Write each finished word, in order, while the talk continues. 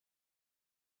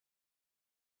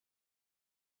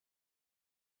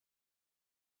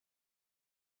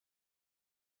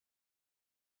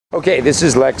Okay, this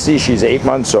is Lexi. She's 8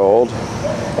 months old,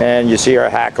 and you see her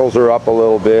hackles are up a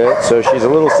little bit, so she's a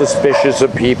little suspicious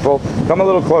of people. Come a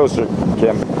little closer,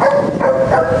 Kim. It's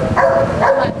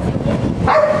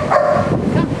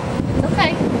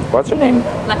okay. What's her name?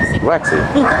 Lexi. Lexi.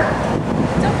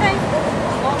 It's okay.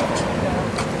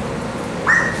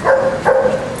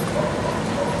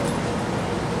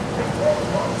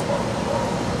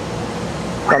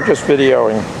 I'm just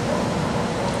videoing.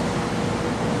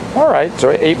 All right,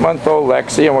 so 8-month-old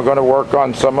Lexi, and we're going to work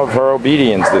on some of her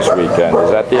obedience this weekend. Is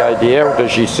that the idea?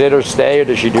 Does she sit or stay, or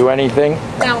does she do anything?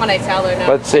 Not when I tell her no.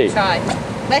 Let's see. Try.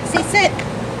 Lexi, sit.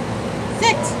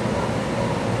 Sit.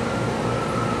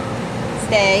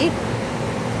 Stay.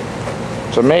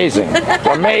 It's amazing. It's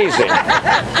amazing.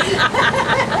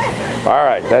 All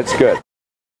right, that's good.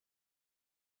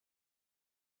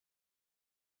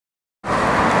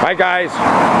 Hi, guys.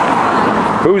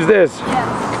 Who's this?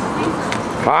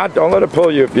 Huh? Don't let it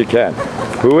pull you if you can.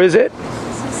 Who is it?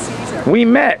 This is Caesar. We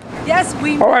met. Yes,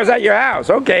 we met. Oh, I was at your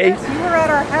house. Okay. Yes, you were at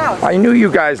our house. I knew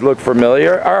you guys looked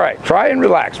familiar. All right, try and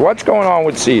relax. What's going on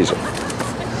with Caesar?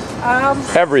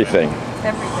 Everything.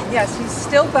 Everything. Yes, he's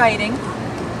still biting.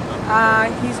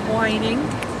 He's whining.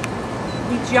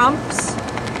 He jumps.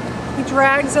 He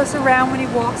drags us around when he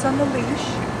walks on the leash.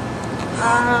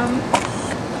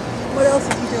 What else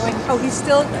is he doing? Oh, he's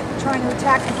still trying to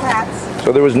attack the cats.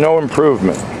 So there was no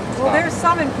improvement. Well, there's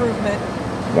some improvement.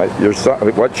 Right, your son,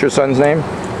 what's your son's name?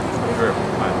 Drew.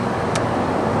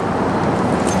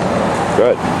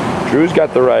 Good. Drew's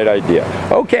got the right idea.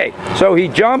 Okay, so he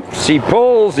jumps, he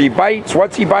pulls, he bites.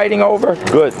 What's he biting over?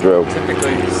 Good, Drew.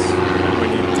 Typically, when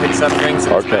he takes up things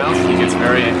in his mouth, he gets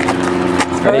very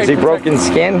And is he broken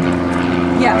skin?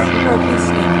 Yes, he broke his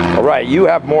skin. All right, you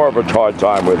have more of a hard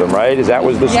time with him, right? That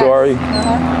was the story?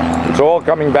 It's all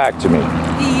coming back to me.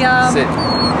 He, Sit.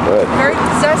 Good. very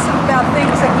possessive about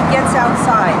things that he gets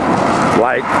outside.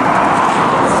 Like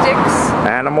Sticks.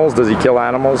 animals? Does he kill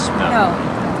animals? No.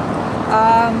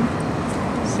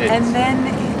 Sit. And then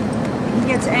he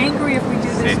gets angry if we do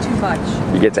this too much.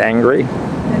 He gets angry?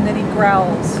 And then he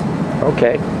growls.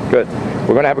 Okay, good.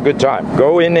 We're going to have a good time.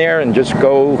 Go in there and just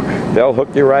go. They'll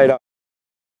hook you right up.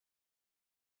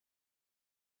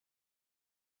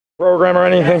 Program or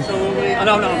anything? Absolutely.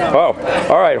 No. Oh,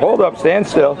 all right. Hold up. Stand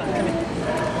still.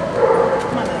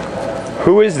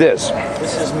 Who is this?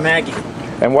 This is Maggie.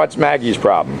 And what's Maggie's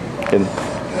problem? She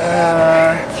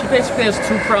basically has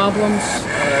two problems.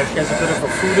 She has a bit of a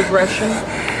food aggression,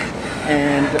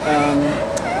 and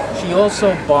she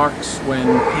also barks when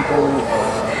people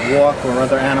walk or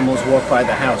other animals walk by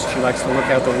the house. She likes to look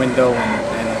out the window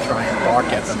and try and bark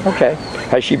at them. Okay.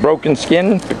 Has she broken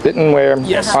skin? Bitten where?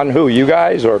 Yes. On who? You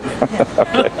guys? Or?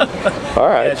 Okay. All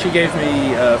right. Yeah, she gave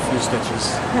me a few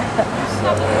stitches.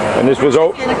 And this was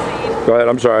Go ahead.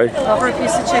 I'm sorry. Over a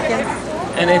piece of chicken.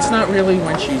 And it's not really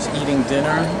when she's eating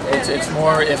dinner. It's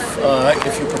more if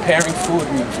you're preparing food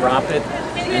and you drop it,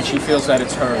 and she feels that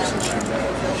it's hers, and she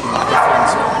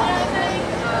defends it.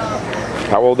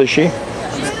 How old is she?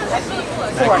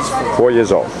 Maggie's 4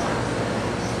 years old.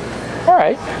 All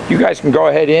right. You guys can go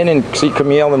ahead in and see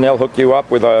Camille, and they'll hook you up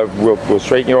with a. We'll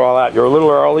straighten you all out. You're a little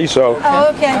early, so Oh,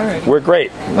 okay. All right. we're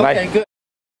great. Okay, good.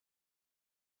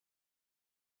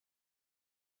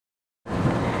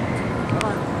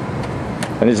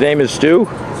 And his name is Stu?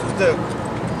 Duke.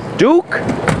 Duke?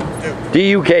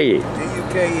 D-U-K-E.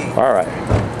 D-U-K-E. All right.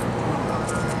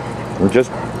 And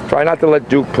just try not to let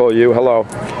Duke pull you. Hello.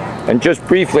 And just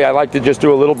briefly, I'd like to just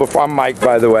do a little before. I'm Mike,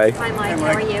 by the way. Hi, Mike.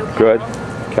 How are you? Good.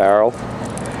 Carol.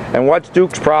 And what's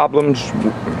Duke's problems,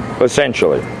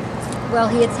 essentially? Well,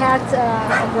 he attacked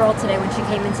a girl today when she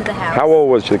came into the house. How old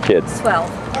was the kid? 12.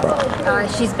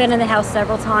 She's been in the house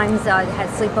several times, had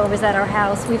sleepovers at our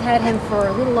house. We've had him for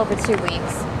a little over 2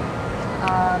 weeks.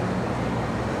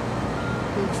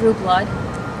 He drew blood,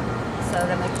 so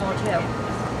then we called you.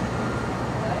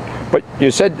 But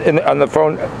you said on the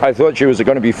phone, I thought she was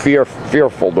going to be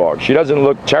fearful dog. She doesn't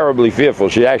look terribly fearful.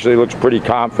 She actually looks pretty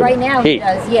confident. Right now he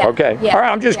does, yeah. Okay. Yeah. All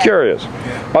right, I'm just curious.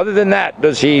 Other than that,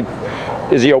 is he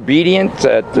obedient?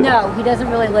 No, he doesn't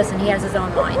really listen. He has his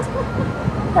own mind.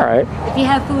 All right. If you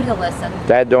have food, he'll listen.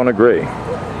 Dad don't agree.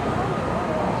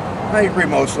 I agree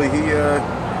mostly. If you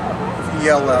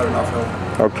yell loud enough,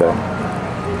 he'll... Okay.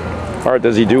 All right,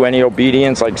 does he do any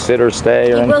obedience, like sit or stay?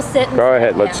 He will sit. Go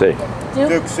ahead, let's see. Duke,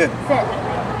 Duke, sit. Sit.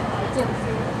 Duke,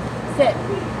 sit.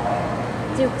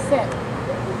 Duke, sit.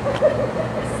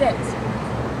 Sit.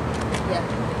 Yeah,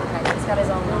 okay, he's got his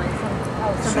own mind.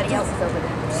 Somebody else is over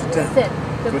there. Sit down. Sit.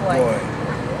 Good boy.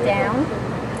 Down.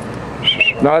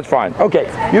 No, that's fine. Okay,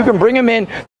 you can bring him in.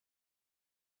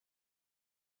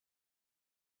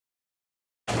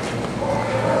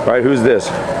 All right, who's this?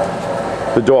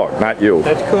 The dog, not you.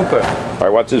 That's Cooper. All right,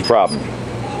 what's his problem?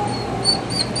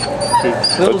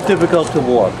 He's a little difficult to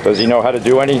walk. Does he know how to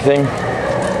do anything?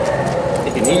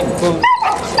 He can eat food.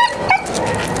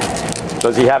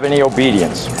 Does he have any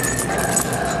obedience?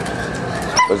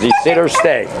 Does he sit or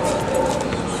stay?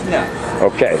 No.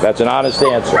 Okay, that's an honest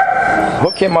answer.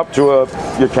 Hook him up to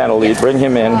your kennel lead, bring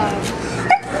him in.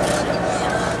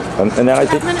 And then I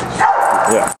think,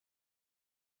 yeah.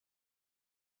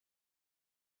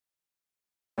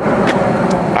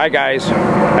 Hi guys,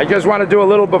 I just want to do a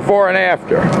little before and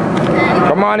after.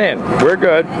 Come on in, we're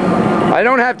good. I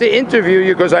don't have to interview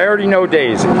you because I already know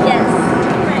Daisy. Yes.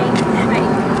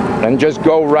 Right. And just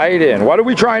go right in. What are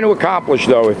we trying to accomplish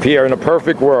though, if here in a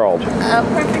perfect world? A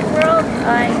perfect world.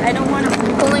 I don't want her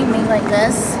pulling me like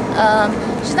this.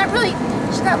 She's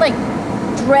not like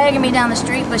dragging me down the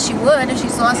street, but she would if she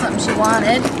saw something she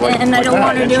wanted. And I don't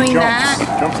want her doing that.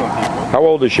 Jumps on people. How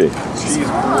old is she? She's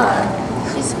 4.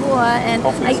 She's 4, and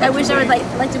I wish I would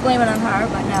like to blame it on her,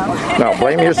 but no. No,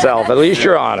 blame yourself. At least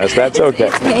you're honest. That's okay.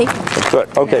 It's me. That's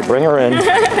good. Okay, bring her in.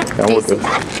 And we'll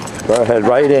go ahead,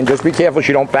 right in. Just be careful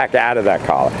she don't back out of that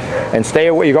collar. And stay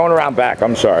away. You're going around back.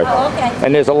 I'm sorry. Oh, okay.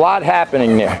 And there's a lot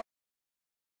happening there.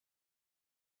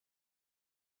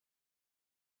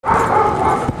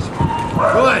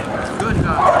 Good. Good,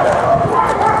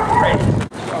 Great.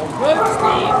 So good,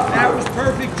 Steve. That was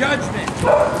perfect judgment. So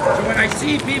when I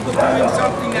see people doing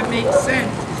something that makes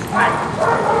sense, it's right.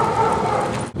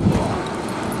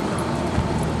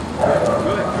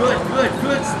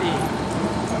 Good, Steve.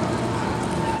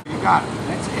 You got it.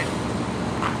 That's it.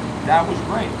 That was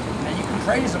great. Now you can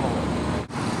praise him a little.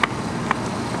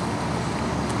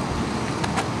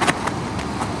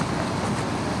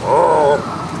 Oh.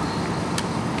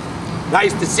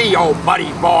 Nice to see you, old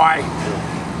buddy boy.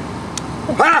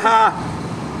 Ha-ha!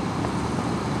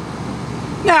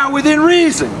 Now, within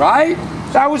reason, right?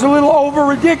 That was a little over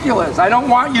ridiculous. I don't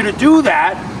want you to do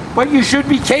that, but you should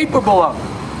be capable of it.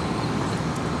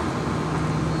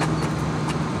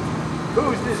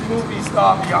 Who's this movie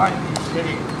star behind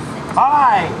me?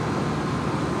 Hi!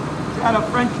 Is that a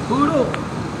French poodle?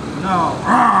 No.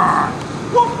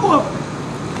 Woof woof!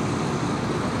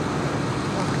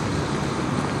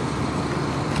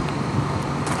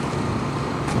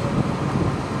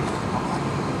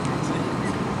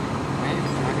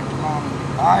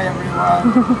 Hi everyone.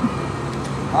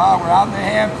 We're out in the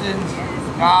Hamptons.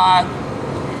 God.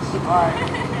 Alright.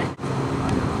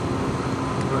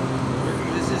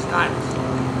 This is nice.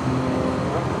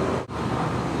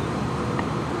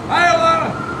 Hi Alana.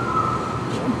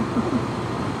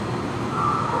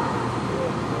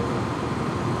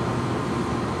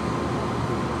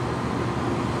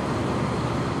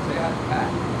 Say hi to Pat.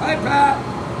 Hi Pat.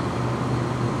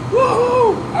 Woohoo!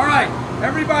 Alright.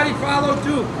 Everybody follow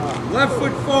Duke. Left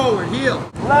foot forward, heel.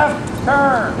 Left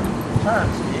turn. Turn,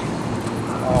 Steve.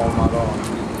 Oh, my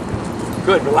God.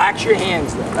 Good. Relax your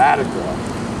hands there. That'll go.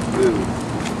 Good.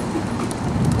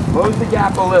 Close the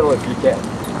gap a little if you can.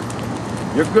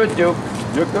 You're good, Duke.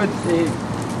 You're good, Steve.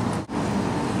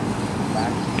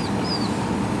 Back.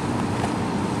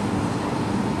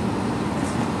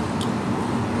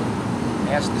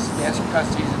 Ask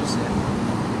Custody to sit.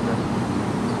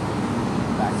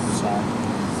 Back to the side.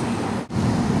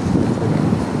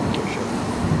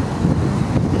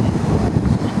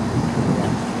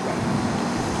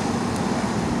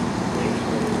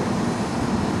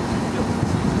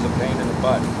 This is a pain in the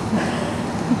butt.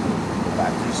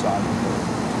 Back to the side.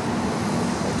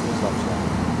 That's what's upside.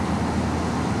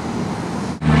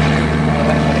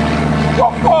 Go!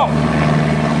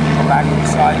 Go back to the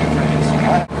side of your face.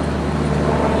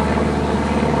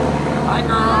 Hi,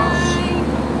 girls.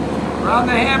 Around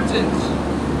the Hamptons.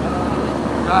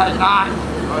 Guys, not. Go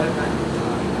ahead, man.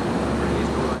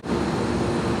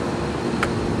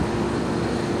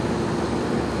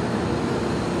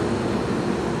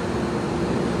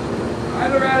 Hi,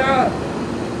 Loretta.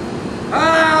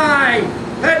 Hi!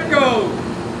 Petco!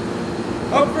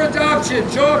 Up for adoption,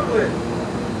 chocolate.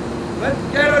 Let's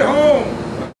get it home.